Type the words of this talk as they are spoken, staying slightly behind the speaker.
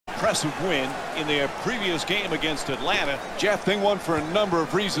impressive win in their previous game against Atlanta. Jeff, they won for a number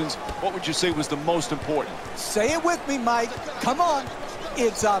of reasons. What would you say was the most important? Say it with me, Mike. Come on.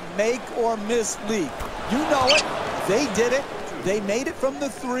 It's a make or miss league. You know it. They did it. They made it from the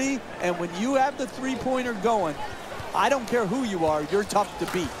three, and when you have the three-pointer going, I don't care who you are, you're tough to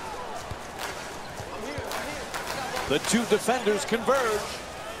beat. The two defenders converge.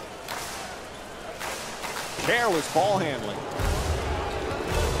 Careless ball handling.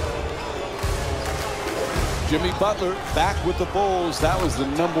 Jimmy Butler back with the Bulls. That was the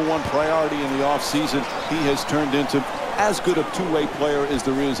 #1 priority in the offseason. He has turned into as good a two-way player as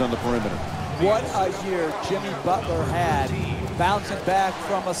there is on the perimeter. What a year Jimmy Butler had, bouncing back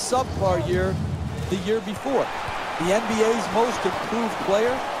from a subpar year the year before. The NBA's most improved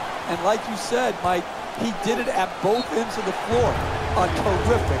player, and like you said, Mike, he did it at both ends of the floor. A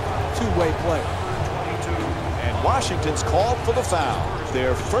terrific two-way player. And Washington's called for the foul,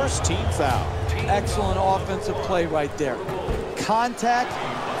 their first team foul. Excellent offensive play right there. Contact,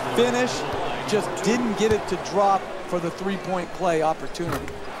 finish, just didn't get it to drop for the three-point play opportunity.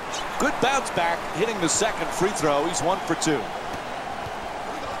 Good bounce back, hitting the second free throw. He's 1 for 2.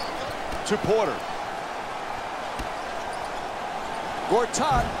 To Porter.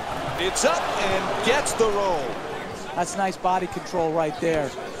 Gortat, it's up and gets the roll. That's nice body control right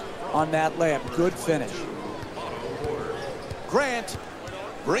there on that layup. Good finish. Grant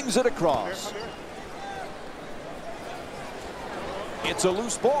brings it across. It's a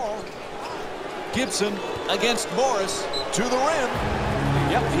loose ball. Gibson against Morris to the rim.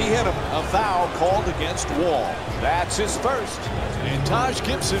 Yep, he had a foul called against Wall. That's his first. And Taj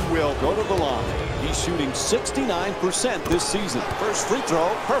Gibson will go to the line. He's shooting 69% this season. First free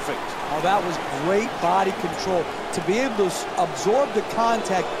throw, perfect. Oh, that was great body control. To be able to absorb the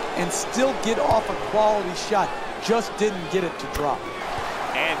contact and still get off a quality shot. Just didn't get it to drop.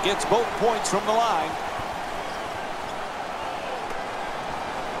 And gets both points from the line.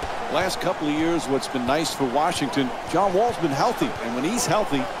 Last couple of years, what's been nice for Washington, John Wall's been healthy. And when he's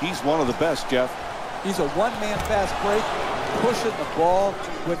healthy, he's one of the best, Jeff. He's a one-man fast break, pushing the ball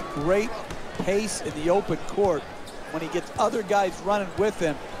with great pace in the open court. When he gets other guys running with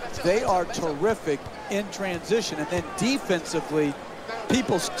him, they are terrific in transition. And then defensively,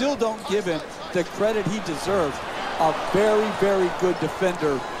 people still don't give him the credit he deserves. A very, very good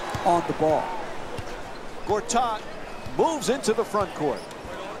defender on the ball. Gortat moves into the front court.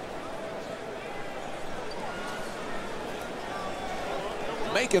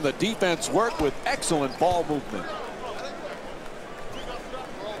 Making the defense work with excellent ball movement.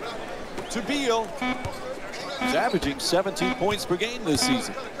 To Beal. He's averaging 17 points per game this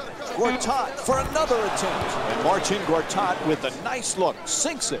season. Gortat for another attempt. And Marcin Gortat with a nice look.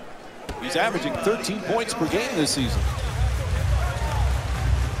 Sinks it. He's averaging 13 points per game this season.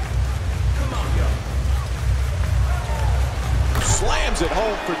 Slams it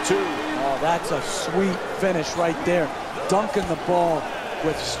home for 2. Oh, that's a sweet finish right there. Dunking the ball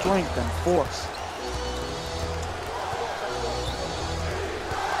with strength and force.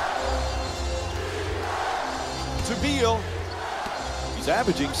 To Beal. He's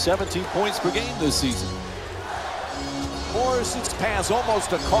averaging 17 points per game this season. Morris's pass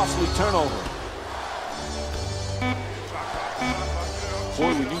almost a costly turnover.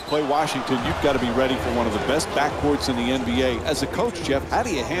 Boy, when you play Washington, you've got to be ready for one of the best backcourts in the NBA. As a coach, Jeff, how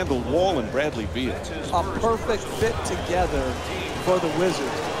do you handle Wall and Bradley Beal? A perfect fit together for the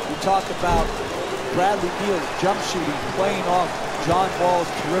Wizards. We talk about Bradley Beal's jump shooting, playing off John Wall's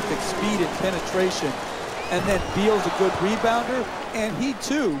terrific speed and penetration. And then Beal's a good rebounder, and he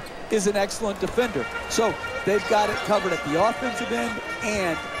too is an excellent defender. So they've got it covered at the offensive end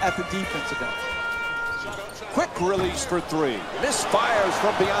and at the defensive end. Quick release for 3. Misfires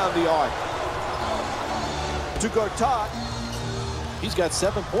from beyond the arc. To Gortat. He's got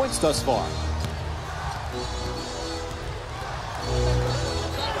 7 points thus far.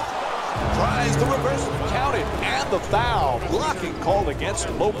 Tries the reverse, counted, and the foul. Blocking called against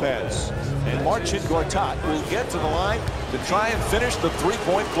Lopez. And Marcin Gortat will get to the line to try and finish the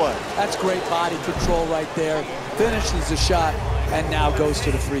three-point play. That's great body control right there. Finishes the shot and now goes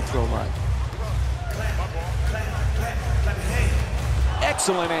to the free throw line.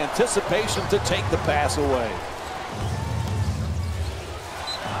 Excellent anticipation to take the pass away.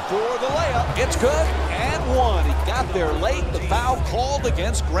 For the layup, it's good, and 1. He got there late. The foul called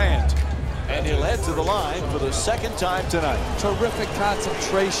against Grant. And he'll head to the line for the second time tonight. Terrific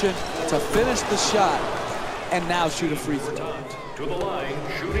concentration to finish the shot and now shoot a free throw. To the line,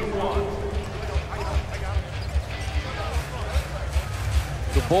 shooting 1.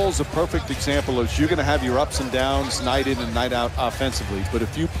 The Bulls a perfect example of you're going to have your ups and downs night in and night out offensively. But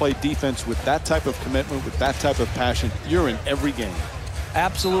if you play defense with that type of commitment, with that type of passion, you're in every game.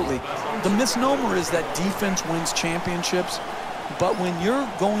 Absolutely. The misnomer is that defense wins championships. But when you're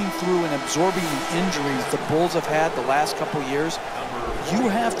going through and absorbing the injuries the Bulls have had the last couple years, you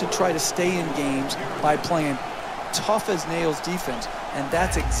have to try to stay in games by playing tough as nails defense. And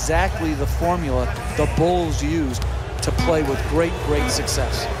that's exactly the formula the Bulls used to play with great, great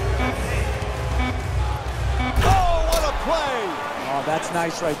success. Oh, what a play! Oh, that's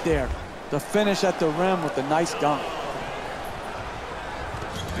nice right there. The finish at the rim with a nice dunk.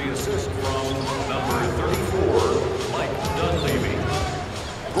 The assist from number 34, Mike Dunleavy.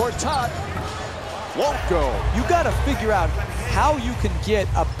 Gortat won't go. You got to figure out how you can get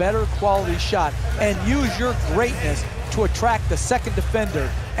a better quality shot and use your greatness to attract the second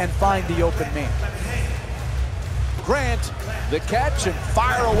defender and find the open man. Grant, the catch and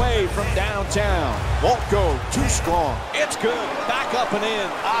fire away from downtown. Won't go, too strong. It's good, back up and in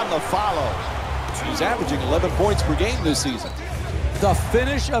on the follow. He's averaging 11 points per game this season. The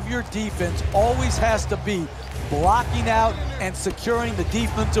finish of your defense always has to be blocking out and securing the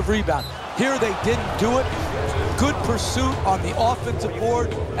defensive rebound. Here they didn't do it. Good pursuit on the offensive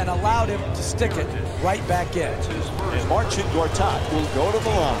board and allowed him to stick it right back in. And Marcin Gortat will go to the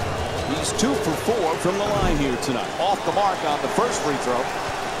line. He's 2 for 4 from the line here tonight. Off the mark on the first free throw.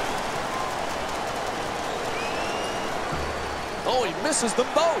 Oh, he misses them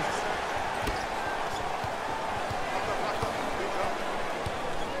both.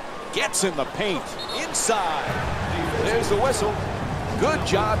 Gets in the paint, inside. There's the whistle. Good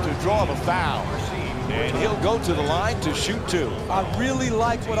job to draw the foul. And he'll go to the line to shoot 2. I really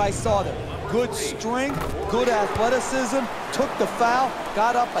like what I saw there. Good strength, good athleticism, took the foul,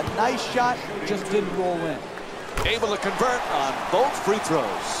 got up a nice shot, just didn't roll in. Able to convert on both free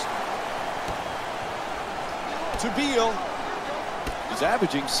throws. To Beal. He's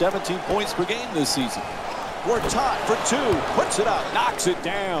averaging 17 points per game this season. Gortat for 2, puts it up, knocks it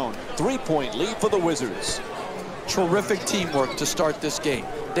down. 3-point lead for the Wizards. Terrific teamwork to start this game.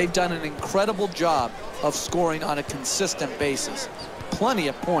 They've done an incredible job of scoring on a consistent basis. Plenty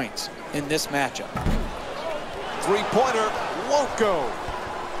of points in this matchup. Three-pointer won't go.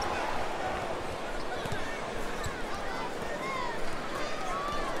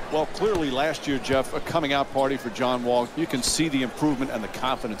 Well, clearly last year, Jeff, a coming out party for John Wall. You can see the improvement and the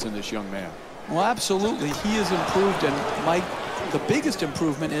confidence in this young man. Well, absolutely. He has improved, and Mike, the biggest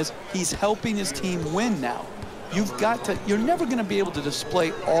improvement is he's helping his team win now. You're never going to be able to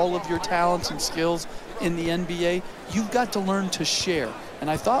display all of your talents and skills in the NBA. You've got to learn to share. And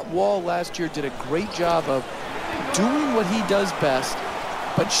I thought Wall last year did a great job of doing what he does best,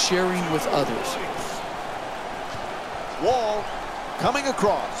 but sharing with others. Wall coming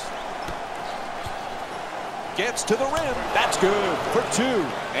across. Gets to the rim. That's good for 2.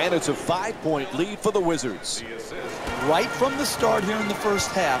 And it's a 5-point lead for the Wizards. Right from the start here in the first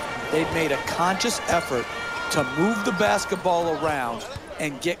half, they've made a conscious effort to move the basketball around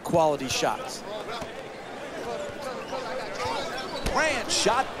and get quality shots. Grant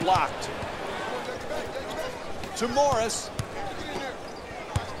shot blocked. To Morris.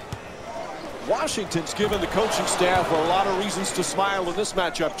 Washington's given the coaching staff a lot of reasons to smile in this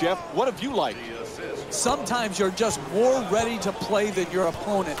matchup, Jeff. What have you liked? Sometimes you're just more ready to play than your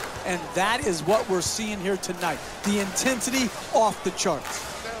opponent, and that is what we're seeing here tonight. The intensity off the charts.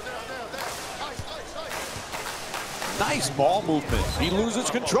 Nice ball movement. He loses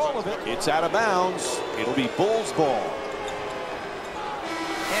control of it. It's out of bounds. It'll be Bulls ball.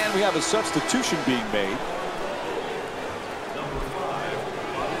 And we have a substitution being made.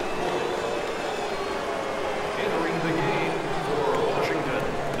 Entering the game for Washington,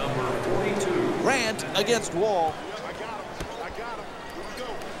 number 42. Grant against Wall.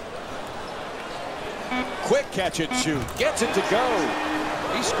 Quick catch and shoot. Gets it to go.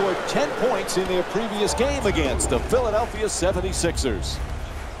 He scored 10 points in their previous game against the Philadelphia 76ers.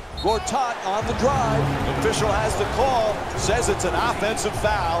 Gortat on the drive. The official has the call. Says it's an offensive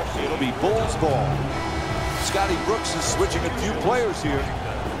foul. It'll be Bulls ball. Scotty Brooks is switching a few players here.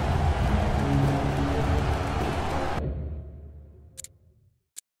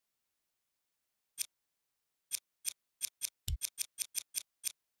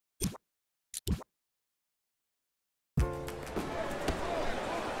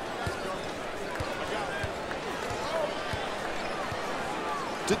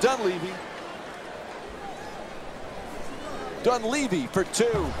 To Dunleavy. Dunleavy for 2.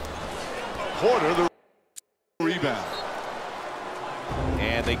 Porter the rebound.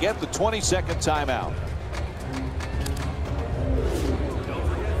 And they get the 22nd timeout.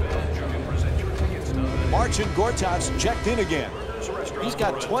 Marcin Gortat's checked in again. He's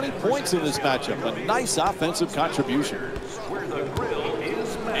got 20 points in this matchup. A nice offensive contribution.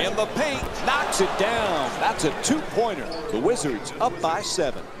 And the paint knocks it down. That's a two-pointer. The Wizards up by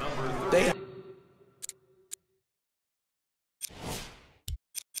 7. They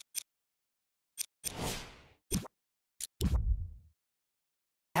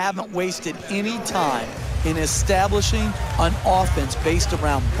haven't wasted any time in establishing an offense based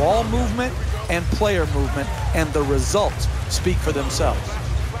around ball movement and player movement, and the results speak for themselves.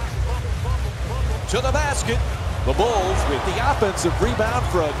 To the basket. The Bulls with the offensive rebound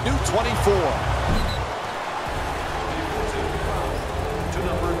for a new 24. To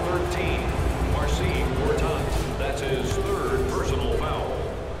number 13, Marcin Gortat. That's his 3rd personal foul.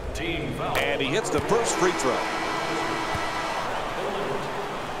 Team foul. And he hits the first free throw.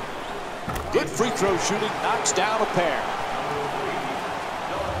 Good free throw shooting, knocks down a pair.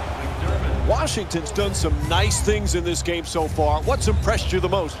 Washington's done some nice things in this game so far. What's impressed you the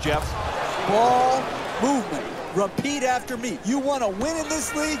most, Jeff? Ball movement. Repeat after me. You want to win in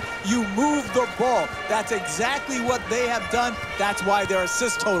this league, you move the ball. That's exactly what they have done. That's why their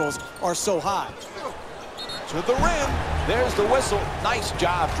assist totals are so high. To the rim. There's the whistle. Nice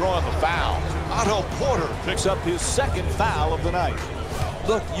job drawing the foul. Otto Porter picks up his 2nd foul of the night.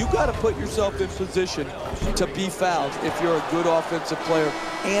 Look, you got to put yourself in position to be fouled if you're a good offensive player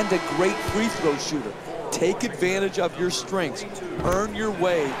and a great free throw shooter. Take advantage of your strengths. Earn your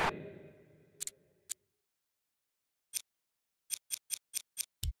way.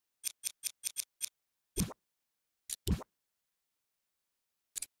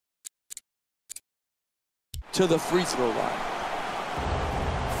 To the free throw line.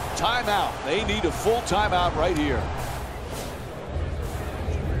 Timeout. They need a full timeout right here.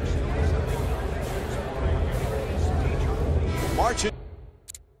 Marcin.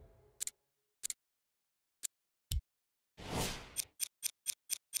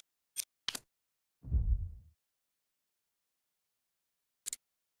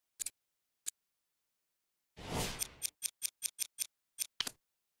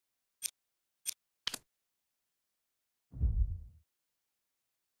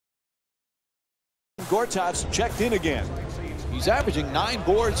 Gortat's checked in again. He's averaging 9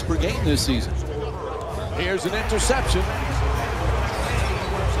 boards per game this season. Here's an interception.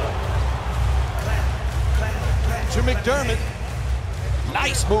 To McDermott.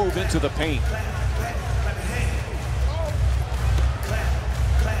 Nice move into the paint.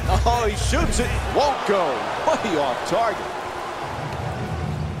 Oh, he shoots it. Won't go. Way off target.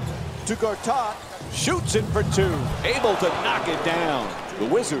 To Gortat. Shoots it for 2. Able to knock it down. The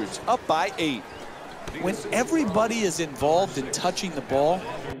Wizards up by 8. When everybody is involved in touching the ball,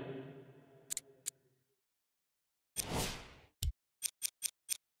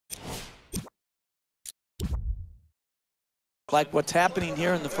 like what's happening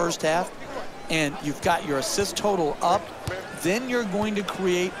here in the first half, and you've got your assist total up, then you're going to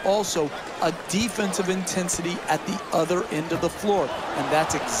create also a defensive intensity at the other end of the floor. And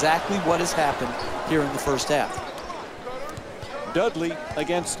that's exactly what has happened here in the first half. Dudley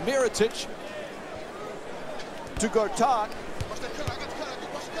against Mirotic. To Gortat.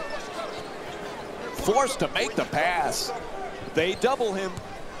 Forced to make the pass. They double him.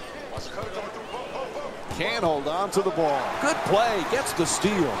 Can't hold on to the ball. Good play. Gets the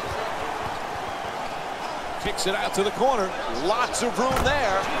steal. Kicks it out to the corner. Lots of room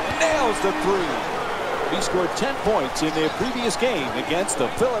there. Nails the 3. He scored 10 points in their previous game against the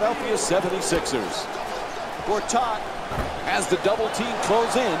Philadelphia 76ers. Gortat has the double team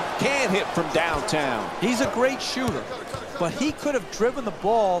close in. Can't hit from downtown. He's a great shooter, but he could have driven the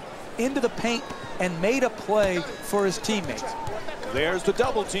ball into the paint and made a play for his teammates. There's the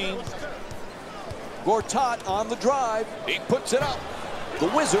double team. Gortat on the drive. He puts it up. The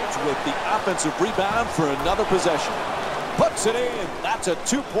Wizards with the offensive rebound for another possession. Puts it in. That's a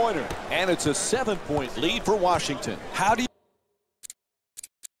 2-pointer. And it's a 7-point lead for Washington. How do you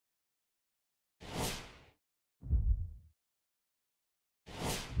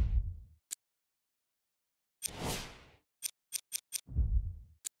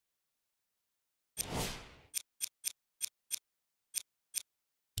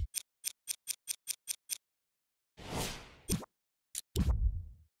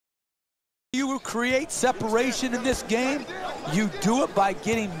create separation in this game? You do it by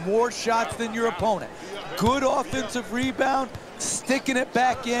getting more shots than your opponent. Good offensive rebound, sticking it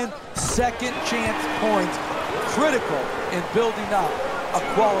back in, second chance points, critical in building up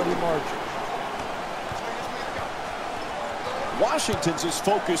a quality margin. Washington's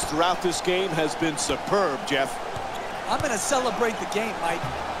focus throughout this game has been superb, Jeff. I'm going to celebrate the game, Mike.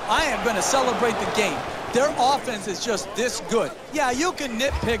 I am going to celebrate the game. Their offense is just this good. Yeah, you can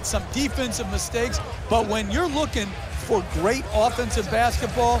nitpick some defensive mistakes, but when you're looking for great offensive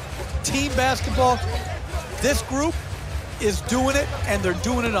basketball, team basketball, this group is doing it, and they're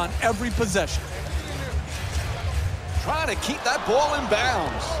doing it on every possession. Trying to keep that ball in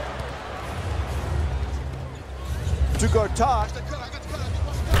bounds. To Gortat.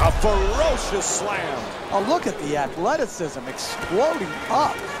 A ferocious slam. Oh, look at the athleticism exploding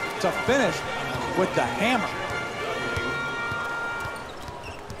up to finish with the hammer.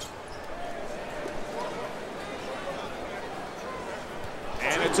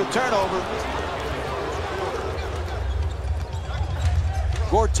 And it's a turnover.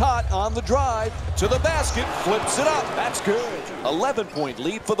 Gortat on the drive to the basket, flips it up. That's good. 11-point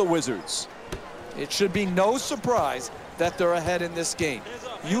lead for the Wizards. It should be no surprise that they're ahead in this game.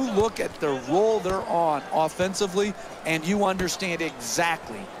 You look at the role they're on offensively, and you understand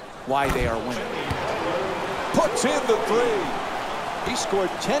exactly why they are winning. Puts in the three. He scored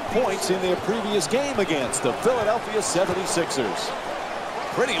 10 points in their previous game against the Philadelphia 76ers.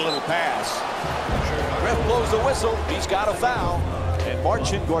 Pretty little pass. Ref blows the whistle. He's got a foul. And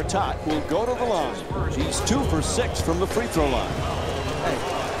Marcin Gortat will go to the line. He's 2 for 6 from the free throw line.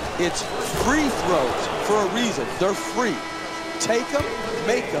 Hey, it's free throws for a reason. They're free. Take them,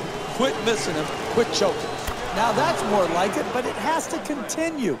 make them, quit missing them, quit choking. Now that's more like it, but it has to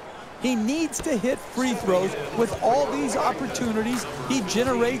continue. He needs to hit free throws with all these opportunities he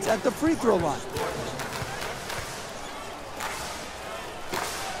generates at the free throw line.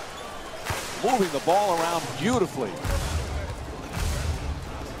 Moving the ball around beautifully.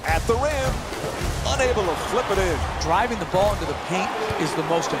 At the rim, unable to flip it in. Driving the ball into the paint is the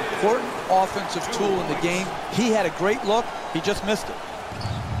most important offensive tool in the game. He had a great look, he just missed it.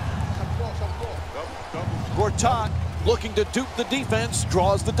 Gortat looking to dupe the defense,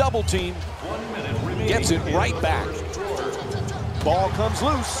 draws the double team, gets it right back. Ball comes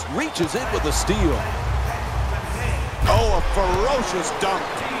loose, reaches in with a steal. Oh, a ferocious dunk.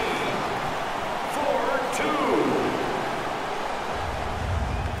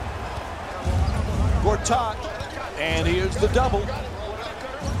 Gortat, and here's the double.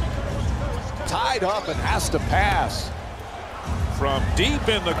 Tied up and has to pass. From deep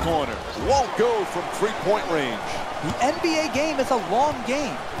in the corner. Won't go from three-point range. The NBA game is a long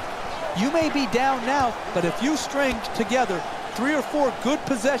game. You may be down now, but if you string together 3 or 4 good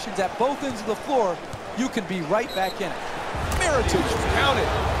possessions at both ends of the floor, you can be right back in it. Mirotic counted,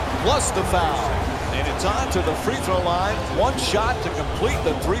 plus the foul. And it's on to the free throw line. One shot to complete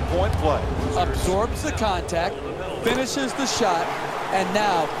the three-point play. Absorbs the contact, finishes the shot, and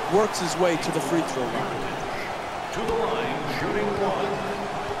now works his way to the free throw line. To the line, shooting one.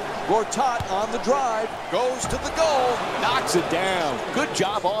 Gortat on the drive, goes to the goal, knocks it down. Good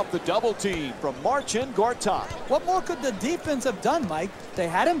job off the double team from Marcin Gortat. What more could the defense have done, Mike? They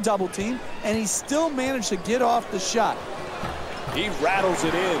had him double teamed, and he still managed to get off the shot. He rattles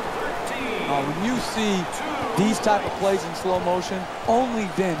it in. When you see these type of plays in slow motion, only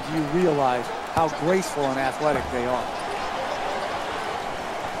then do you realize how graceful and athletic they are.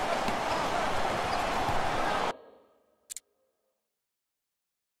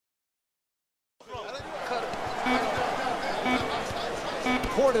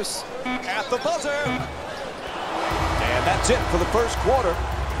 Portis at the buzzer. And that's it for the first quarter.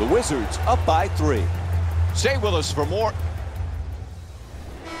 The Wizards up by 3. Stay with us for more.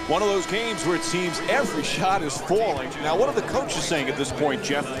 One of those games where it seems every shot is falling. Now, what are the coaches saying at this point,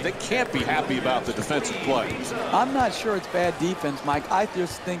 Jeff? They can't be happy about the defensive play. I'm not sure it's bad defense, Mike. I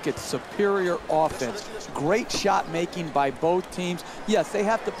just think it's superior offense. Great shot making by both teams. Yes, they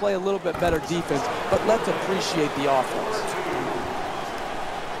have to play a little bit better defense, but let's appreciate the offense.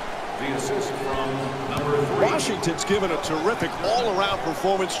 The assist from number 3. Washington's given a terrific all-around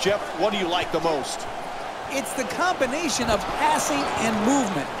performance, Jeff. What do you like the most? It's the combination of passing and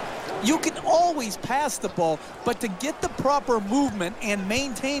movement. You can always pass the ball, but to get the proper movement and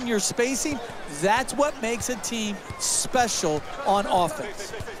maintain your spacing, that's what makes a team special on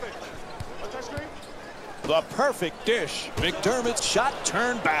offense. The perfect dish. McDermott's shot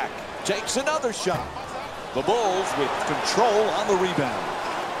turned back. Takes another shot. The Bulls with control on the rebound.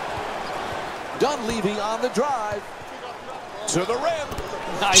 Dunleavy on the drive. To the rim.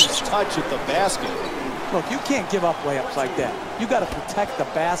 Nice touch at the basket. Look, you can't give up layups like that. You got to protect the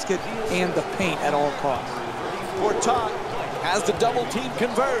basket and the paint at all costs. Gortat has the double team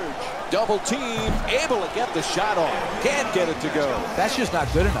converge. Double team, able to get the shot off. Can't get it to go. That's just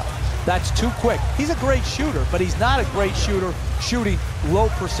not good enough. That's too quick. He's a great shooter, but he's not a great shooter shooting low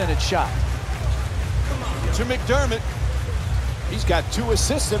percentage shots. To McDermott. He's got 2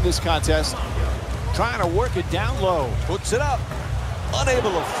 assists in this contest. Trying to work it down low. Puts it up.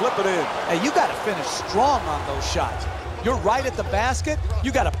 Unable to flip it in. Hey, you got to finish strong on those shots. You're right at the basket.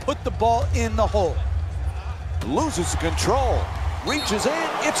 You got to put the ball in the hole. Loses control. Reaches in.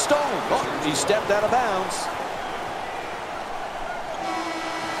 It's stolen. Oh, he stepped out of bounds.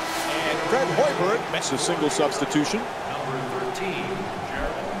 And Fred Hoiberg makes a single substitution. Number 13,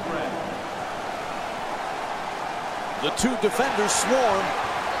 Jeremy Grant. The two defenders swarm.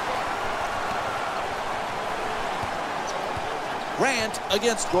 Grant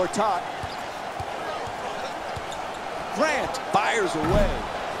against Gortat. Grant fires away.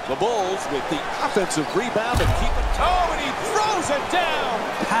 The Bulls with the offensive rebound and keep it. Oh, and he throws it down.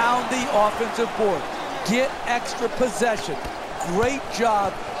 Pound the offensive board. Get extra possession. Great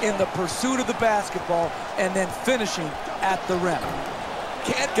job in the pursuit of the basketball and then finishing at the rim.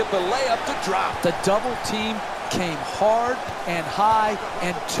 Can't get the layup to drop. The double team came hard and high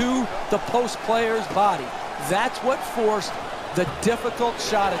and to the post player's body. That's what forced the difficult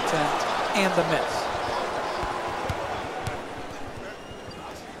shot attempt and the miss.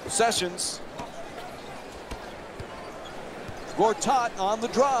 Sessions. Gortat on the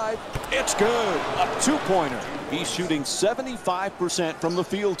drive. It's good. A two-pointer. He's shooting 75% from the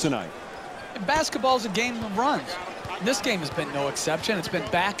field tonight. And basketball's a game of runs. This game has been no exception. It's been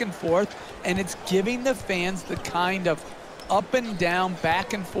back and forth, and it's giving the fans the kind of up and down,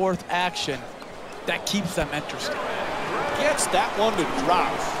 back and forth action that keeps them interested. Gets that one to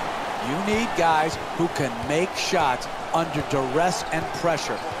drop. You need guys who can make shots under duress and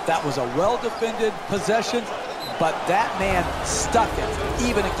pressure. That was a well-defended possession, but that man stuck it,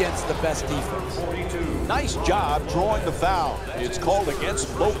 even against the best defense. 42. Nice job drawing the foul. It's called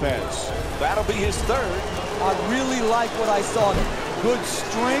against Lopez. That'll be his third. I really like what I saw. Good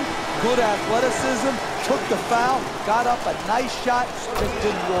strength, good athleticism, took the foul, got up a nice shot, just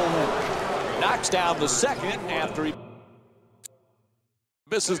didn't roll in. Knocks down the second after he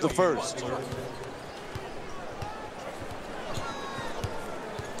misses the first.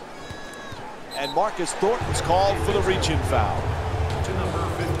 And Marcus Thornton's called for the reach-in foul. To number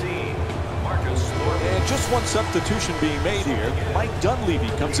 15, Marcus Thornton. And just one substitution being made here. Mike Dunleavy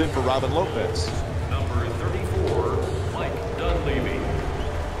comes in for Robin Lopez. Number 34, Mike Dunleavy.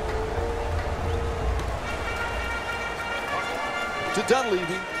 To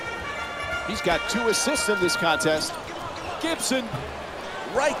Dunleavy. He's got 2 assists in this contest. Gibson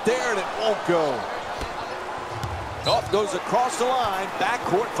right there, and it won't go. Off goes across the line.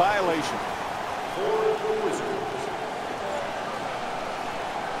 Backcourt violation. For the Wizards.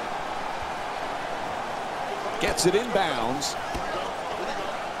 Gets it inbounds.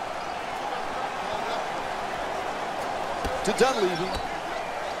 To Dunleavy.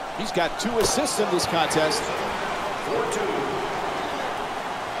 He's got 2 assists in this contest. 4-2.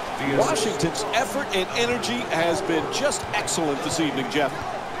 Washington's effort and energy has been just excellent this evening, Jeff.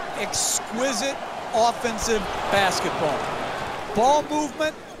 Exquisite offensive basketball. Ball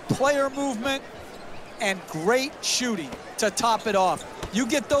movement, player movement, and great shooting to top it off. You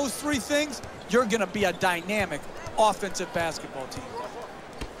get those 3 things, you're going to be a dynamic offensive basketball team.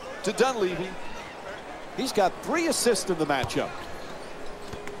 To Dunleavy. He's got 3 assists in the matchup.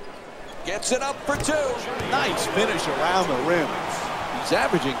 Gets it up for 2. Nice finish around the rim. He's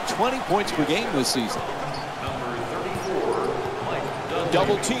averaging 20 points per game this season. Number 34, Mike Dunleavy.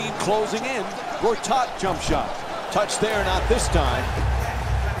 Double team closing in. Gortat jump shot. Touch there, not this time.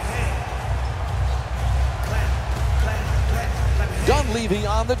 Dunleavy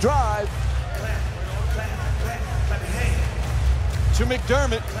on the drive. To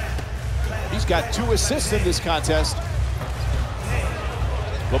McDermott. He's got 2 assists in this contest.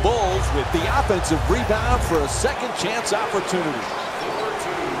 The Bulls with the offensive rebound for a second chance opportunity.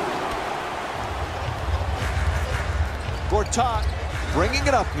 Gortat bringing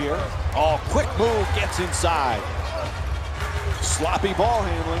it up here. Oh, quick move, gets inside. Sloppy ball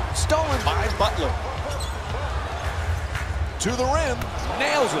handling, stolen by Butler. To the rim,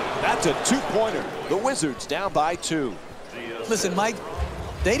 nails it. That's a 2-pointer. The Wizards down by 2. Listen, Mike,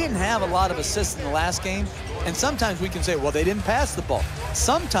 they didn't have a lot of assists in the last game, and sometimes we can say, well, they didn't pass the ball.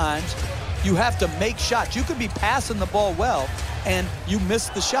 Sometimes you have to make shots. You could be passing the ball well, and you miss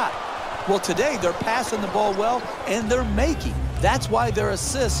the shot. Well, today they're passing the ball well, and they're making. That's why their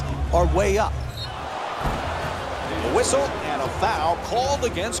assists are way up. A whistle and a foul called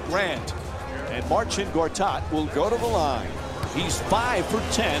against Grant. And Marcin Gortat will go to the line. He's 5 for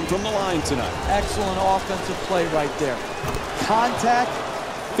 10 from the line tonight. Excellent offensive play right there. Contact,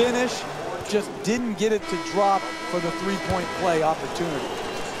 finish, just didn't get it to drop for the 3-point play opportunity.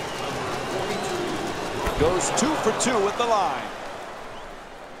 Goes 2 for 2 at the line.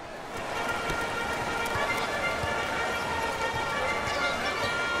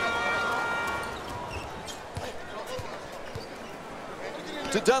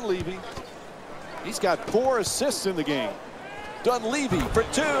 to Dunleavy. He's got 4 assists in the game. Dunleavy for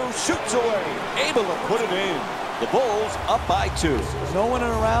 2, shoots away, able to put it in. The Bulls up by 2. No one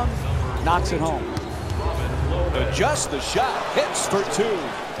around, knocks it home. Adjusts the shot, hits for 2.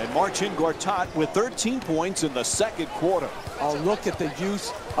 And Marcin Gortat with 13 points in the second quarter. Oh, look at the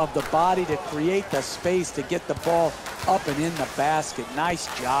use of the body to create the space to get the ball up and in the basket. Nice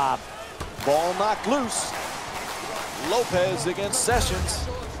job. Ball knocked loose. Lopez against Sessions.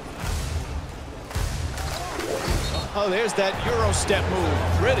 Oh, there's that Euro step move.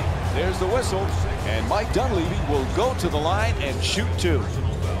 Pretty. There's the whistle. And Mike Dunleavy will go to the line and shoot 2.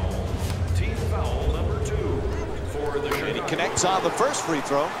 Team foul number 2 for the Chicago. And he connects on the first free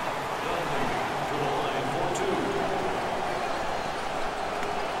throw. To the line for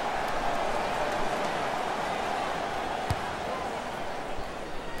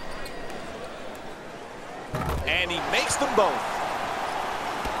 2. And he makes them both.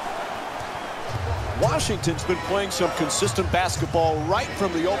 Washington's been playing some consistent basketball right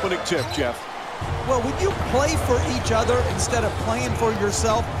from the opening tip, Jeff. Well, when you play for each other instead of playing for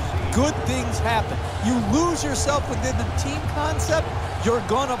yourself, good things happen. You lose yourself within the team concept, you're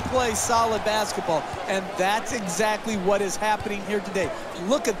gonna play solid basketball. And that's exactly what is happening here today.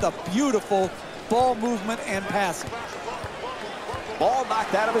 Look at the beautiful ball movement and passing. Ball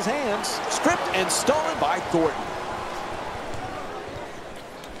knocked out of his hands, stripped and stolen by Thornton.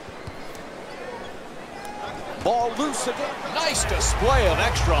 Ball loose again. Nice display of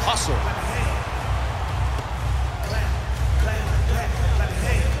extra hustle.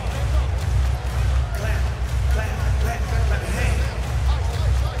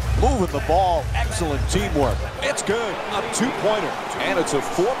 Moving the ball, excellent teamwork. It's good, a 2-pointer, and it's a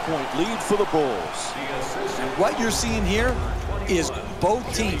 4-point lead for the Bulls. And what you're seeing here is both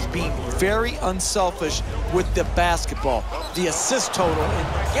teams being very unselfish with the basketball. The assist total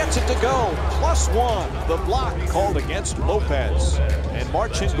Gets it to go, +1. The block called against Lopez. And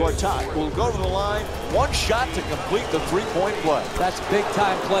Marcin Gortat will go to the line. 1 shot to complete the 3-point play. That's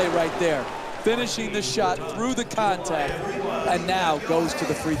big-time play right there. Finishing the shot through the contact, and now goes to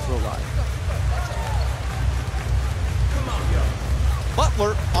the free throw line.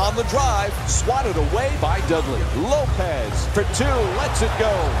 Butler on the drive, swatted away by Dudley. Lopez for 2, lets it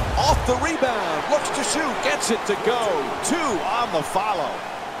go. Off the rebound, looks to shoot, gets it to go. 2 on the follow.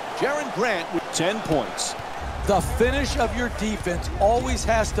 Jaren Grant with 10 points. The finish of your defense always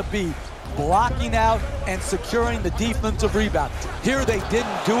has to be blocking out and securing the defensive rebound. Here they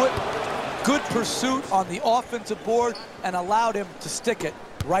didn't do it. Good pursuit on the offensive board and allowed him to stick it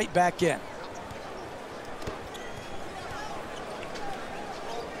right back in.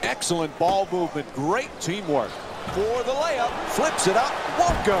 Excellent ball movement, great teamwork. For the layup, flips it up,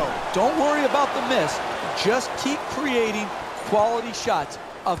 won't go. Don't worry about the miss. Just keep creating quality shots.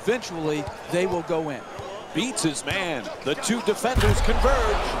 Eventually, they will go in. Beats his man. The 2 defenders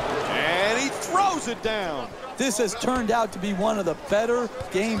converge, and he throws it down. This has turned out to be one of the better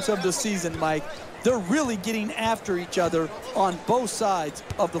games of the season, Mike. They're really getting after each other on both sides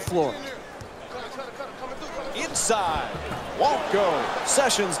of the floor. Inside, won't go.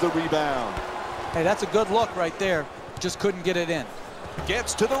 Sessions the rebound. Hey, that's a good look right there. Just couldn't get it in.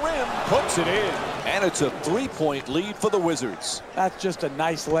 Gets to the rim, puts it in, and it's a 3-point lead for the Wizards. That's just a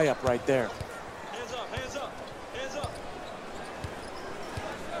nice layup right there. Hands up, hands up, hands up.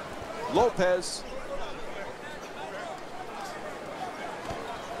 Lopez.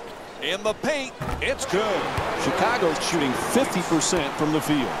 In the paint, it's good. Chicago's shooting 50% from the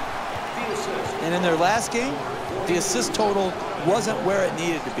field. And in their last game, the assist total wasn't where it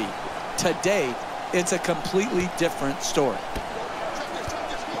needed to be. Today, it's a completely different story.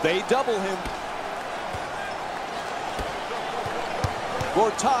 They double him.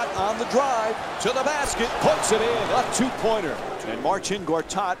 Gortat on the drive to the basket, puts it in, a 2-pointer. And Marcin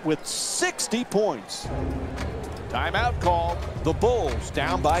Gortat with 60 points. Timeout called. The Bulls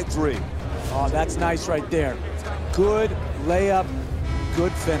down by 3. Oh, that's nice right there. Good layup,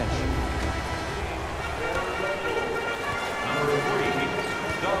 good finish.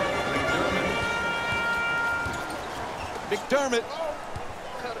 McDermott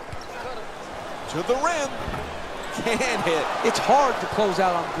to the rim. Can't hit. It's hard to close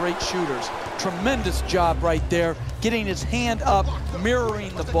out on great shooters. Tremendous job right there, getting his hand up,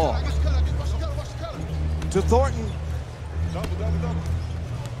 mirroring the ball. To Thornton.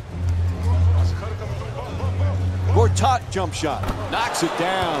 Gortat jump shot. Knocks it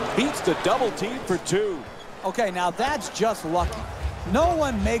down. Beats the double team for 2. Okay, now that's just lucky. No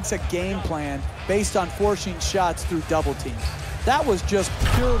one makes a game plan based on forcing shots through double teams. That was just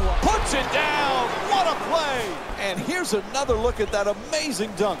pure luck. Puts it down. What a play. And here's another look at that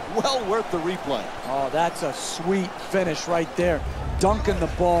amazing dunk. Well worth the replay. Oh, that's a sweet finish right there. Dunking the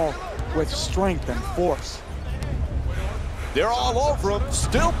ball with strength and force. They're all over him.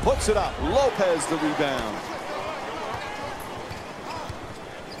 Still puts it up. Lopez the rebound.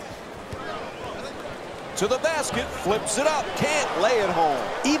 To the basket. Flips it up. Can't lay it home.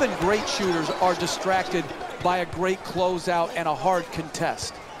 Even great shooters are distracted by a great closeout and a hard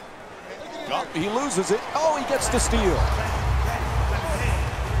contest. Oh, he loses it. Oh, he gets the steal.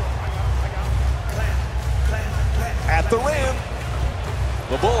 At the rim.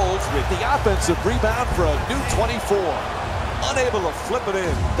 The Bulls with the offensive rebound for a new 24. Unable to flip it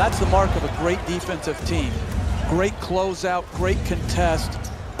in. That's the mark of a great defensive team. Great closeout, great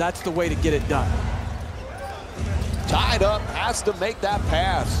contest. That's the way to get it done. Tied up, has to make that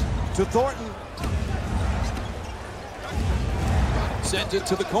pass to Thornton. Sends it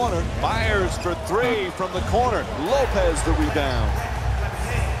to the corner. Fires for three from the corner. Lopez the rebound.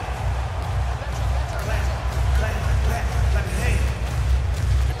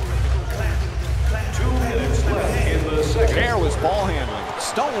 Careless ball handling.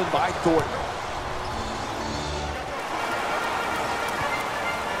 Stolen by Thornton.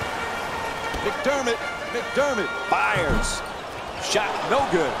 McDermott fires. Shot no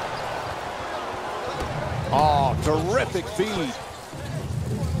good. Oh, terrific feed.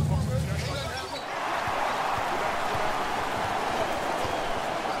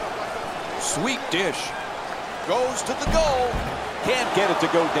 Sweet dish. Goes to the goal. Can't get it to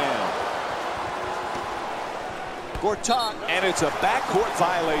go down. Gortat, and it's a backcourt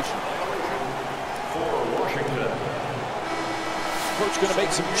violation. For Washington. Coach going to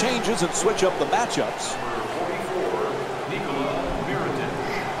make some changes and switch up the matchups. Number 44, Nikola Mirotic.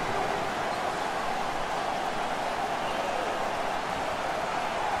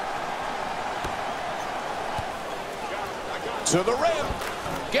 To the rim.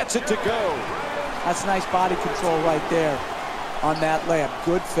 Gets it to go. That's nice body control right there on that layup.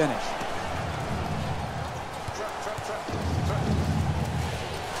 Good finish.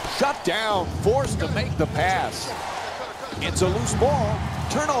 Shut down. Forced to make the pass. It's a loose ball.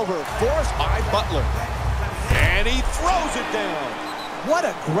 Turnover forced by Butler. And he throws it down. What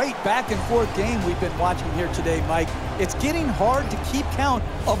a great back and forth game we've been watching here today, Mike. It's getting hard to keep count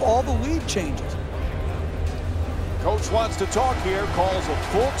of all the lead changes. Coach wants to talk here, calls a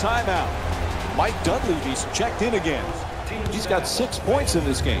full timeout. Mike Dunleavy's checked in again. He's got 6 points in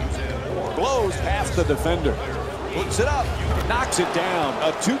this game. Blows past the defender. Puts it up, knocks it down,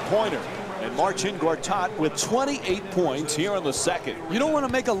 a two-pointer. And Marcin Gortat with 28 points here in the second. You don't want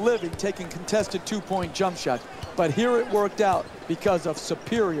to make a living taking contested two-point jump shots, but here it worked out because of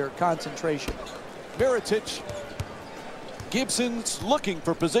superior concentration. Mirotic. Gibson's looking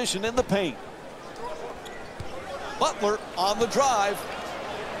for position in the paint. Butler on the drive.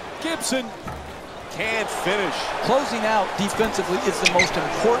 Gibson can't finish. Closing out defensively is the most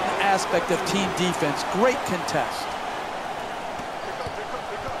important aspect of team defense. Great contest.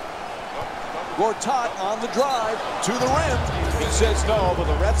 Gortat on the drive to the rim. He says no, but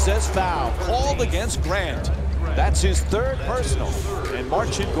the ref says foul. Called against Grant. That's his third personal. And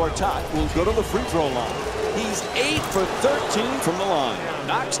Marcin Gortat will go to the free throw line. He's 8 for 13 from the line.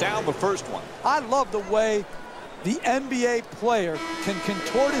 Knocks down the first one. I love the way the NBA player can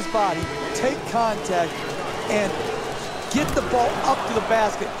contort his body, take contact, and get the ball up to the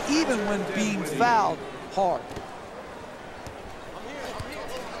basket, even when being fouled hard.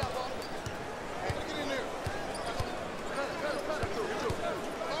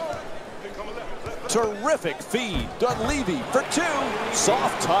 Terrific feed. Dunleavy for two.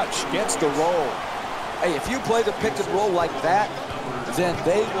 Soft touch gets the roll. Hey, if you play the pick and roll like that, then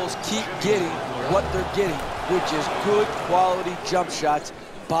they will keep getting what they're getting, which is good quality jump shots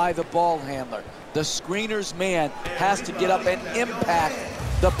by the ball handler. The screener's man has to get up and impact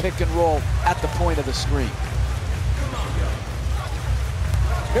the pick and roll at the point of the screen.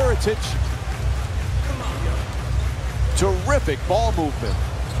 Mirotic. Terrific ball movement.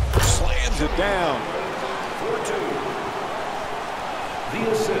 Slams it down. 4-2.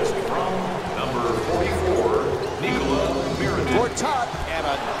 The assist from number 44, Nikola Mirotic. Gortat, and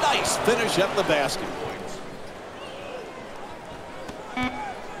a nice finish at the basket.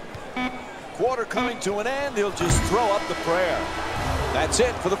 Quarter coming to an end. He'll just throw up the prayer. That's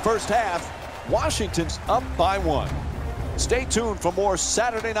it for the first half. Washington's up by 1. Stay tuned for more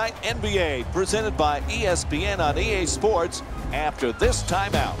Saturday Night NBA presented by ESPN on EA Sports after this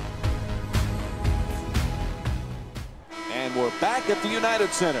timeout. And we're back at the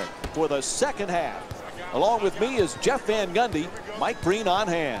United Center for the second half. Along with me is Jeff Van Gundy, Mike Breen on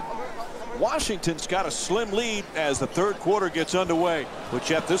hand. Washington's got a slim lead as the third quarter gets underway. But,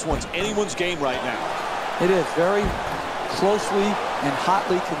 Jeff, this one's anyone's game right now. It is very closely and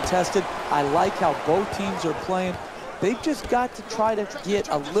hotly contested. I like how both teams are playing. They've just got to try to get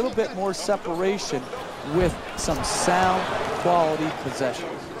a little bit more separation with some sound quality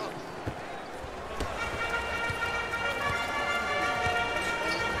possessions.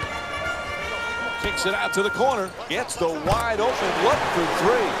 Kicks it out to the corner. Gets the wide open look for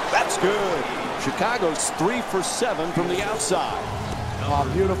three. That's good. Chicago's 3 for 7 from the outside. Oh,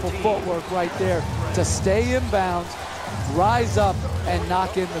 beautiful footwork right there to stay in bounds, rise up, and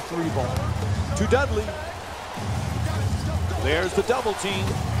knock in the 3-ball. To Dudley. There's the double team.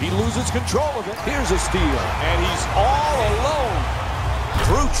 He loses control of it. Here's a steal. And he's all alone.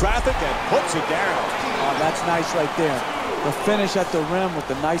 Through traffic and puts it down. Oh, that's nice right there. The finish at the rim with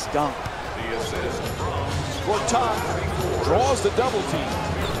the nice dunk. The assist from Gortat draws the double team.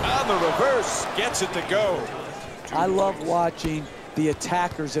 On the reverse, gets it to go. I love watching the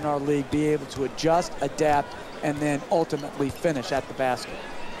attackers in our league be able to adjust, adapt, and then ultimately finish at the basket.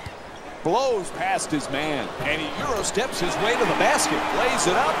 Blows past his man, and he Euro steps his way to the basket, lays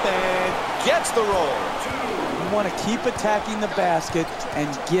it up, and gets the roll. You want to keep attacking the basket and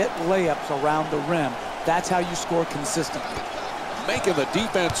get layups around the rim. That's how you score consistently. Making the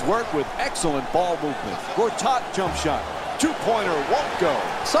defense work with excellent ball movement. Gortat jump shot. Two-pointer won't go.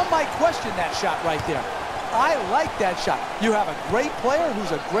 Some might question that shot right there. I like that shot. You have a great player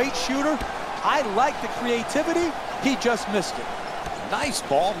who's a great shooter. I like the creativity. He just missed it. Nice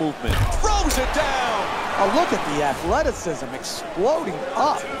ball movement. Throws it down. Oh, look at the athleticism exploding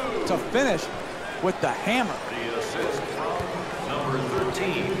up to finish with the hammer. the assist from number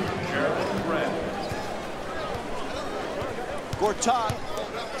 13, Jeremy Grant. Gortat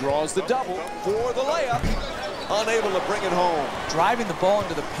draws the double for the layup. Unable to bring it home. Driving the ball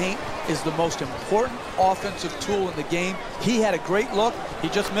into the paint is the most important offensive tool in the game. He had a great look. He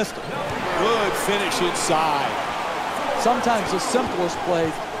just missed it. Good finish inside. Sometimes the simplest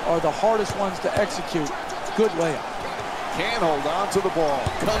plays are the hardest ones to execute. Good layup. Can't hold on to the ball.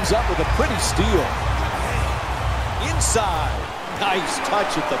 Comes up with a pretty steal. Inside. Nice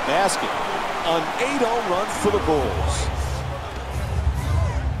touch at the basket. An 8-0 run for the Bulls.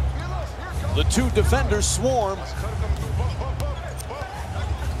 The two defenders swarm.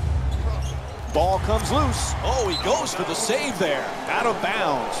 Ball comes loose. Oh, he goes for the save there. Out of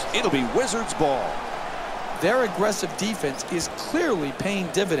bounds. It'll be Wizards ball. Their aggressive defense is clearly paying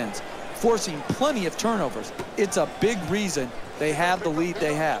dividends, forcing plenty of turnovers. It's a big reason they have the lead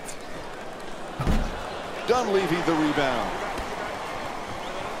they have. Dunleavy the rebound.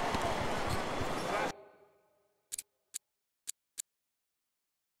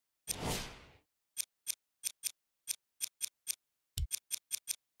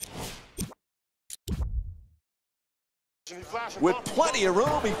 With plenty of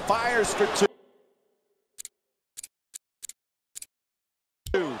room, he fires for two.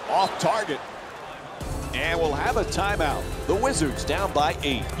 Off target. And we'll have a timeout. The Wizards down by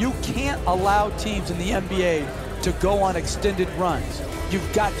 8. You can't allow teams in the NBA to go on extended runs.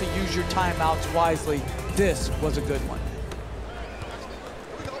 You've got to use your timeouts wisely. This was a good one.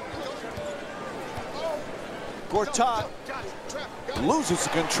 Gortat loses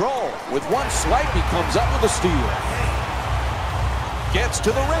control. With one swipe, he comes up with a steal. Gets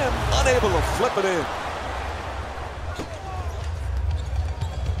to the rim, unable to flip it in.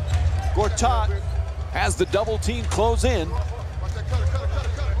 Gortat has the double team close in.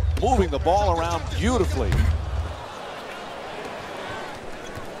 Moving the ball around beautifully.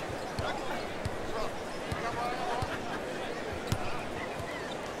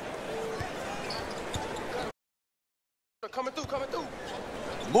 Coming through.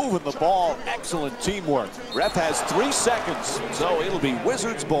 Moving the ball, excellent teamwork. Ref has 3 seconds, so it'll be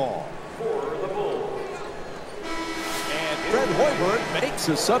Wizards ball. For the Bulls, And Fred Hoiberg makes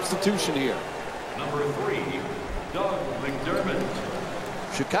a substitution here. number 3, Doug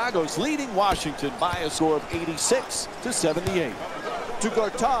McDermott. Chicago's leading Washington by a score of 86-78. To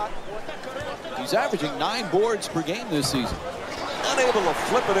Gortat, he's averaging 9 boards per game this season. Unable to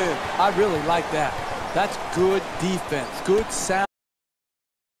flip it in. I really like that. That's good defense, good sound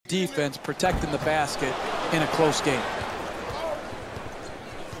defense protecting the basket in a close game.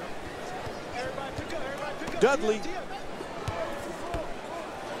 Dudley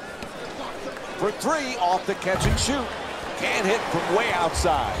for 3 off the catch and shoot. Can't hit from way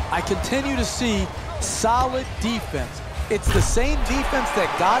outside. I continue to see solid defense. It's the same defense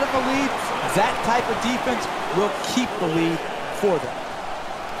that got him the lead. That type of defense will keep the lead for them.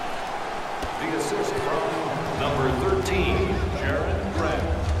 The the assist from number 13, Jaron Grant.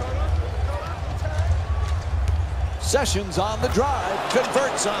 Sessions on the drive,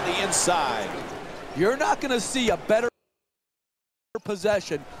 converts on the inside. You're not going to see a better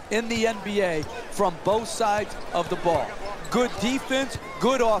possession in the NBA from both sides of the ball. Good defense,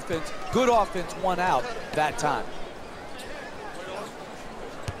 good offense won out that time.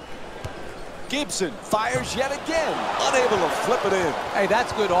 Gibson fires yet again, unable to flip it in. Hey,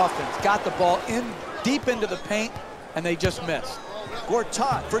 that's good offense. Got the ball in deep into the paint, and they just missed.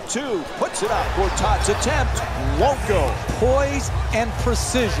 Gortat for two, puts it up. Gortat's attempt won't go. Poise and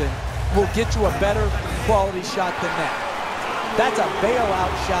precision will get you a better quality shot than that. That's a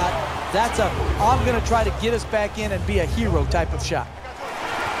bailout shot. That's a, I'm going to try to get us back in and be a hero type of shot.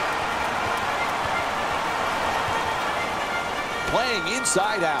 Playing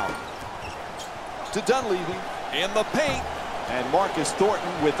inside out. To Dunleavy in the paint. And Marcus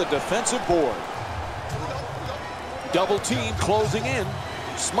Thornton with the defensive board. Double team closing in.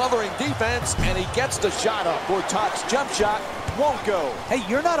 Smothering defense, and he gets the shot up. Gortat's jump shot won't go. Hey,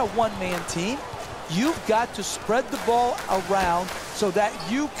 you're not a one-man team. You've got to spread the ball around so that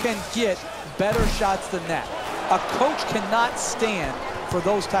you can get better shots than that. A coach cannot stand for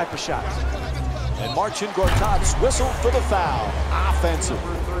those type of shots. And Marcin Gortat's whistle for the foul. Offensive.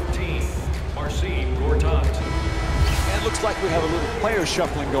 Number 13, Marcin Gortat. And looks like we have a little player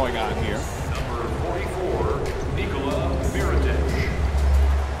shuffling going on here. Number 44, Nikola Mirotic.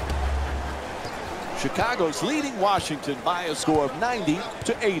 Chicago's leading Washington by a score of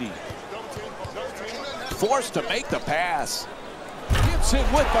 90-80. Forced to make the pass. Gibson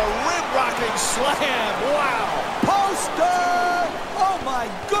with the rim-rocking slam. Wow. Poster! Oh, my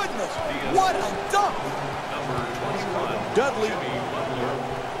goodness. What a dunk. Number 21, Dudley Jimmy Butler.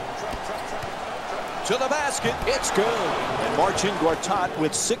 to the basket. It's good. And Marcin Gortat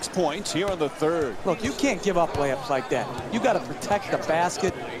with 6 points here in the third. Look, you can't give up layups like that. You got to protect the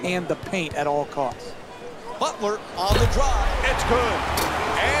basket and the paint at all costs. Butler on the drive. It's good.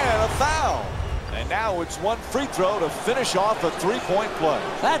 And a foul. And now it's one free throw to finish off a three-point play.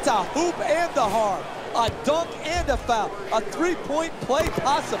 That's a hoop and a harm. A dunk and a foul. A three-point play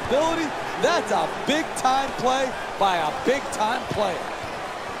possibility. That's a big-time play by a big-time player.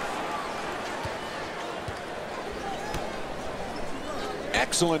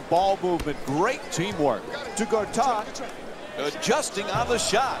 Excellent ball movement. Great teamwork. To Gortat, adjusting on the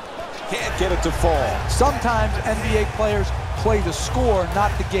shot. Can't get it to fall. Sometimes NBA players play the score,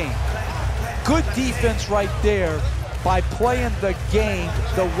 not the game. Good defense right there by playing the game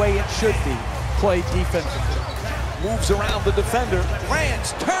the way it should be played defensively. Moves around the defender.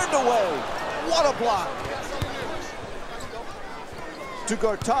 Grant's turned away. What a block. To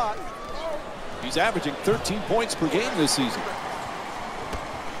Gortat. He's averaging 13 points per game this season.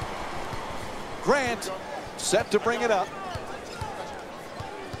 Grant set to bring it up.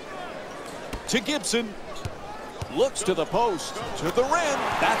 To Gibson. Looks to the post, to the rim.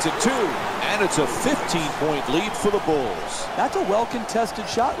 That's a 2, and it's a 15-point lead for the Bulls. That's a well-contested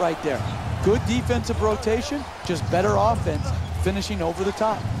shot right there. Good defensive rotation, just better offense, finishing over the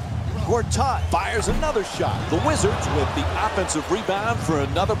top. Gortat fires another shot. The Wizards with the offensive rebound for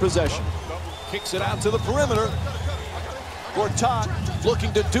another possession. Kicks it out to the perimeter. Gortat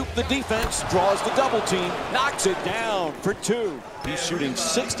looking to dupe the defense, draws the double team, knocks it down for 2. He's shooting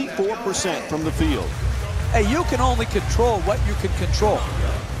 64% from the field. Hey, you can only control what you can control.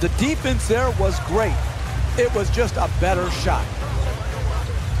 The defense there was great. It was just a better shot.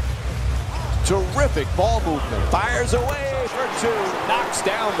 Terrific ball movement. Fires away for 2. Knocks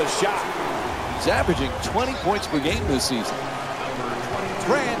down the shot. He's averaging 20 points per game this season.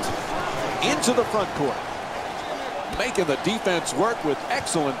 Grant into the front court. Making the defense work with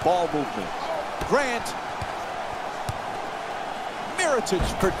excellent ball movement. Grant. Mirotic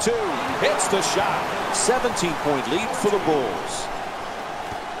for 2. Hits the shot. 17-point lead for the Bulls.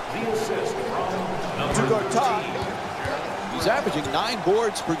 The assist from number To Gortat. 13. He's averaging 9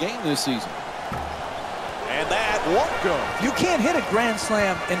 boards per game this season. And that won't go. You can't hit a grand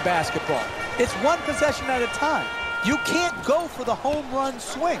slam in basketball. It's one possession at a time. You can't go for the home run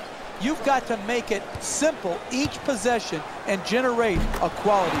swing. You've got to make it simple each possession and generate a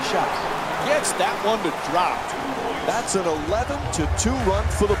quality shot. Gets that one to drop. That's an 11-2 run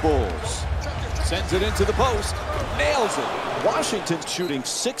for the Bulls. Sends it into the post. Nails it. Washington's shooting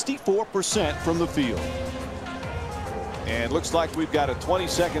 64% from the field. And looks like we've got a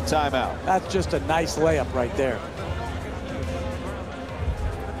 20-second timeout. That's just a nice layup right there.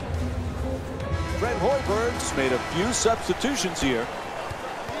 Fred Hoiberg's made a few substitutions here.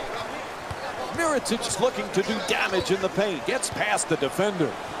 Mirotic is looking to do damage in the paint. Gets past the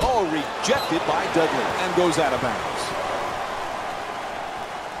defender. Oh, rejected by Dudley and goes out of bounds.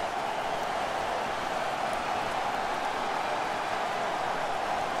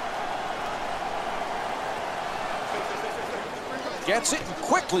 Gets it and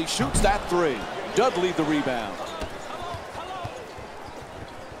quickly shoots that three. Dudley the rebound.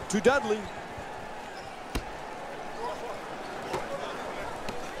 To Dudley.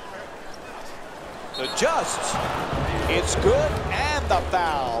 Adjusts. It's good, and the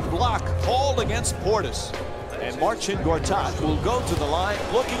foul. Block called against Portis. And Marcin Gortat will go to the line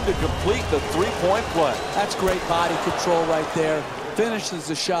looking to complete the three-point play. That's great body control right there. Finishes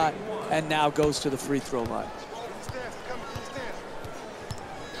the shot and now goes to the free throw line.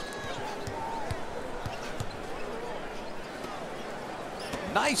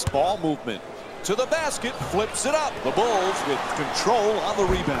 Nice ball movement. To the basket, flips it up. The Bulls with control on the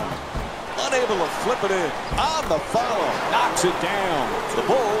rebound. Unable to flip it in. On the follow, knocks it down. The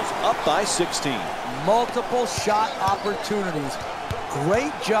Bulls up by 16. Multiple shot opportunities.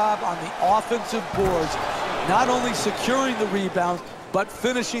 Great job on the offensive boards, not only securing the rebound, but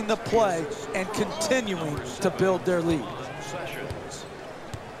finishing the play and continuing to build their lead.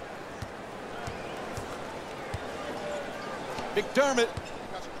 McDermott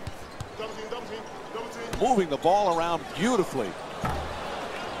moving the ball around beautifully.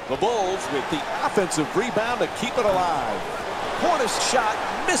 The Bulls with the offensive rebound to keep it alive. Portis shot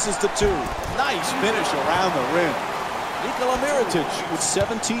misses the two. Nice finish around the rim. Nikola Mirotic with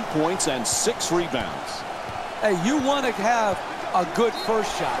 17 points and 6 rebounds. Hey, you want to have a good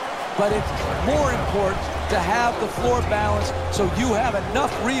first shot, but it's more important to have the floor balance so you have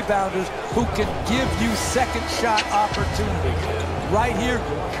enough rebounders who can give you second shot opportunity. Right here,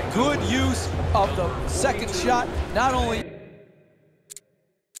 good use of the second shot, not only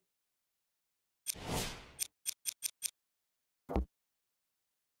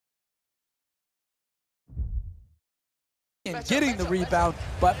in getting the rebound,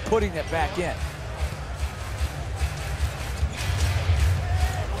 but putting it back in.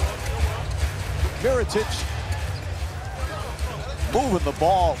 Mirotic moving the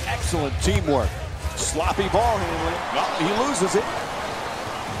ball. Excellent teamwork. Sloppy ball handling. No, he loses it.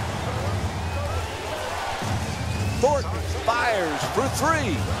 Thornton fires for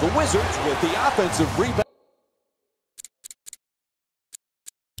three. The Wizards with the offensive rebound.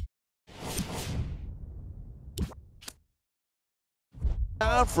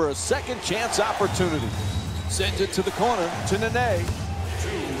 Down for a second chance opportunity. Sends it to the corner to Nene. 2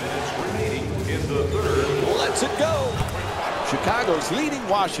 minutes remaining in the third. Lets it go. Chicago's leading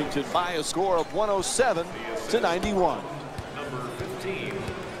Washington by a score of 107 to 91. Number 15,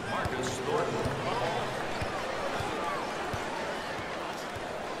 Marcus Thornton.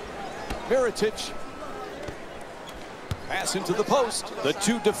 Mirotic. Pass into the post. The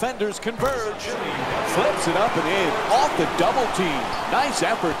two defenders converge. Flips it up and in. Off the double team. Nice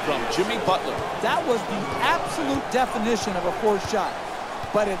effort from Jimmy Butler. That was the absolute definition of a forced shot.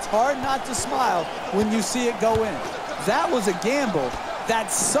 But it's hard not to smile when you see it go in. That was a gamble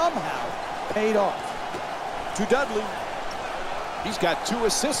that somehow paid off. To Dudley. He's got 2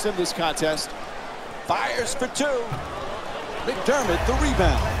 assists in this contest. Fires for 2. McDermott the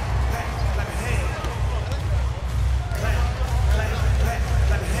rebound.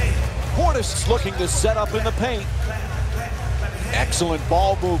 Portis looking to set up in the paint. Excellent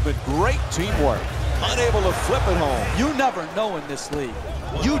ball movement. Great teamwork. Unable to flip it home. You never know in this league.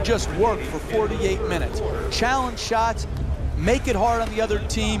 You just work for 48 minutes. Challenge shots, make it hard on the other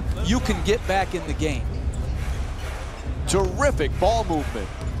team. You can get back in the game. Terrific ball movement.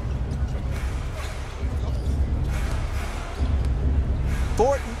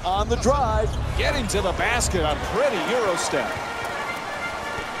 Thornton on the drive. Getting to the basket. A pretty Euro step.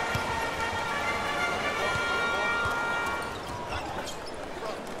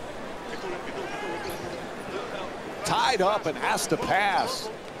 Tied up and has to pass.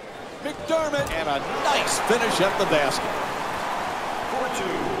 McDermott and a nice finish at the basket.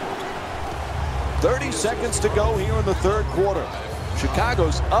 30 seconds to go here in the third quarter.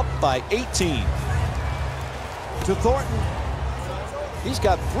 Chicago's up by 18. To Thornton. He's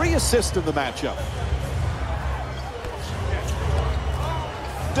got 3 assists in the matchup.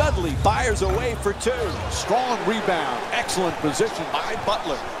 Dudley fires away for 2. Strong rebound. Excellent position by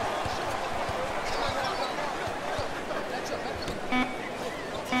Butler.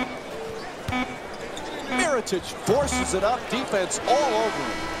 Mirotic forces it up, defense all over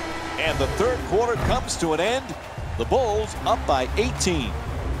him. And the third quarter comes to an end. The Bulls up by 18.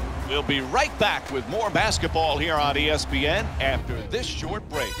 We'll be right back with more basketball here on ESPN after this short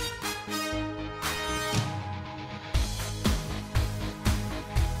break.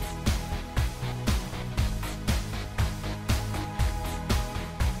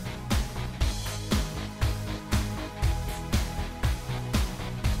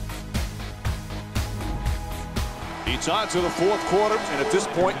 It's on to the fourth quarter, and at this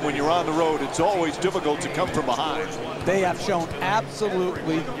point, when you're on the road, it's always difficult to come from behind. They have shown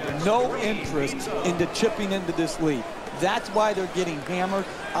absolutely no interest into chipping into this lead. That's why they're getting hammered.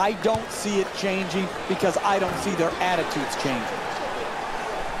 I don't see it changing because I don't see their attitudes changing.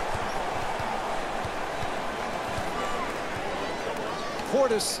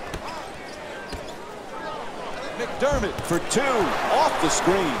 Portis. McDermott for two, off the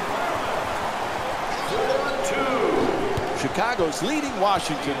screen. 4-2. Chicago's leading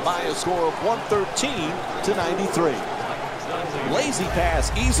Washington by a score of 113-93. Lazy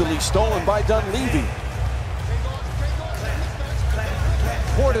pass easily stolen by Dunleavy.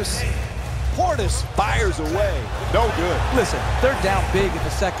 Portis fires away. No good. Listen, they're down big in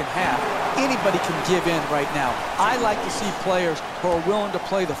the second half. Anybody can give in right now. I like to see players who are willing to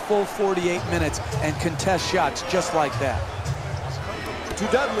play the full 48 minutes and contest shots just like that. To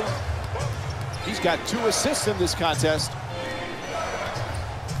Dudley. He's got 2 assists in this contest.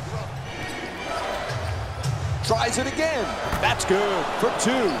 Tries it again. That's good for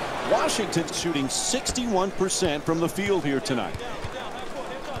 2. Washington's shooting 61% from the field here tonight.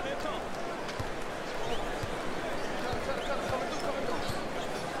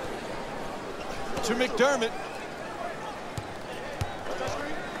 To McDermott.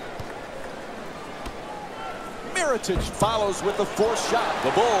 Mirotic follows with the fourth shot.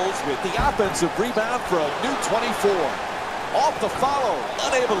 The Bulls with the offensive rebound for a new 24. Off the follow,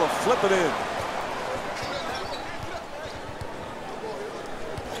 unable to flip it in.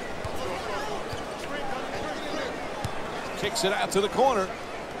 Kicks it out to the corner.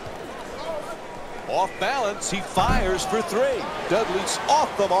 Off balance, he fires for 3. Dudley's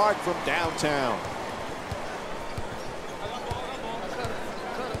off the mark from downtown.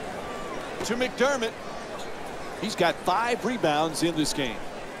 To McDermott. He's got 5 rebounds in this game.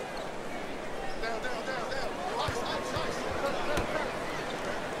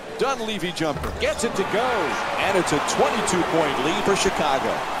 Dunleavy jumper gets it to go, and it's a 22-point lead for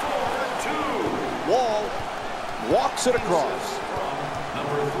Chicago. 2. Wall walks it across.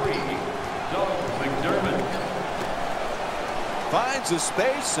 Number 3, Doug McDermott. Finds a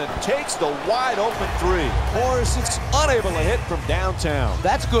space and takes the wide open 3. Morris is unable to hit from downtown.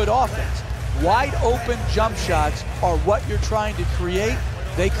 That's good offense. Wide open jump shots are what you're trying to create.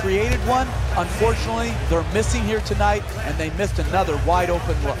 They created one. Unfortunately, they're missing here tonight, and they missed another wide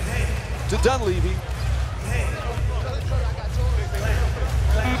open look. To Dunleavy.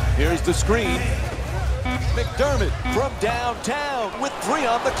 Here's the screen. McDermott from downtown with 3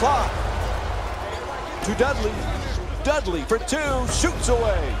 on the clock. To Dudley. Dudley for 2, shoots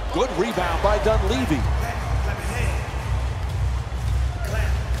away. Good rebound by Dunleavy.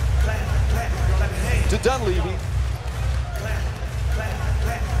 To Dunleavy.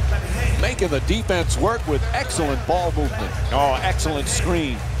 Making the defense work with excellent ball movement. Oh, excellent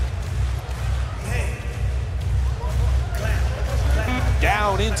screen.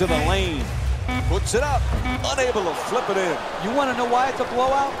 Down into the lane. Puts it up. Unable to flip it in. You want to know why it's a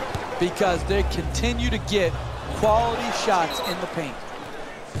blowout? Because they continue to get quality shots in the paint.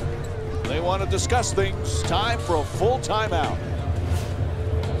 They want to discuss things. Time for a full timeout.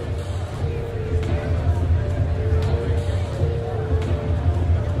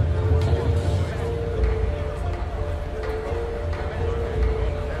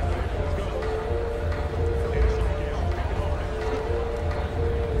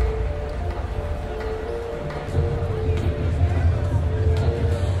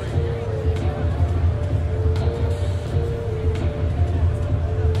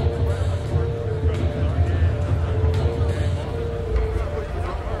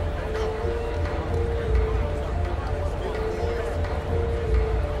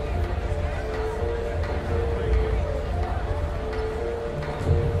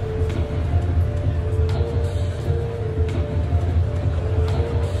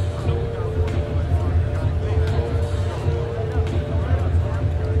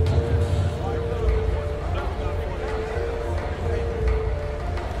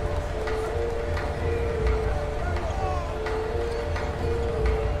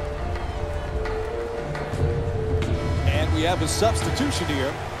 We have a substitution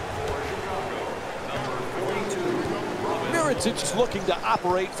here. Mirotic is looking to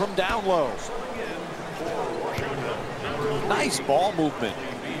operate from down low. Nice ball movement.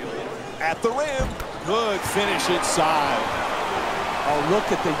 At the rim. Good finish inside. Oh,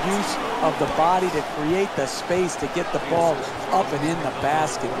 look at the use of the body to create the space to get the ball up and in the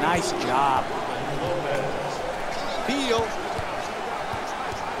basket. Nice job. Beal.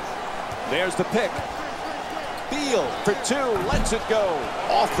 There's the pick. Beal for 2, lets it go.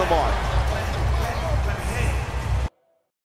 Off the mark.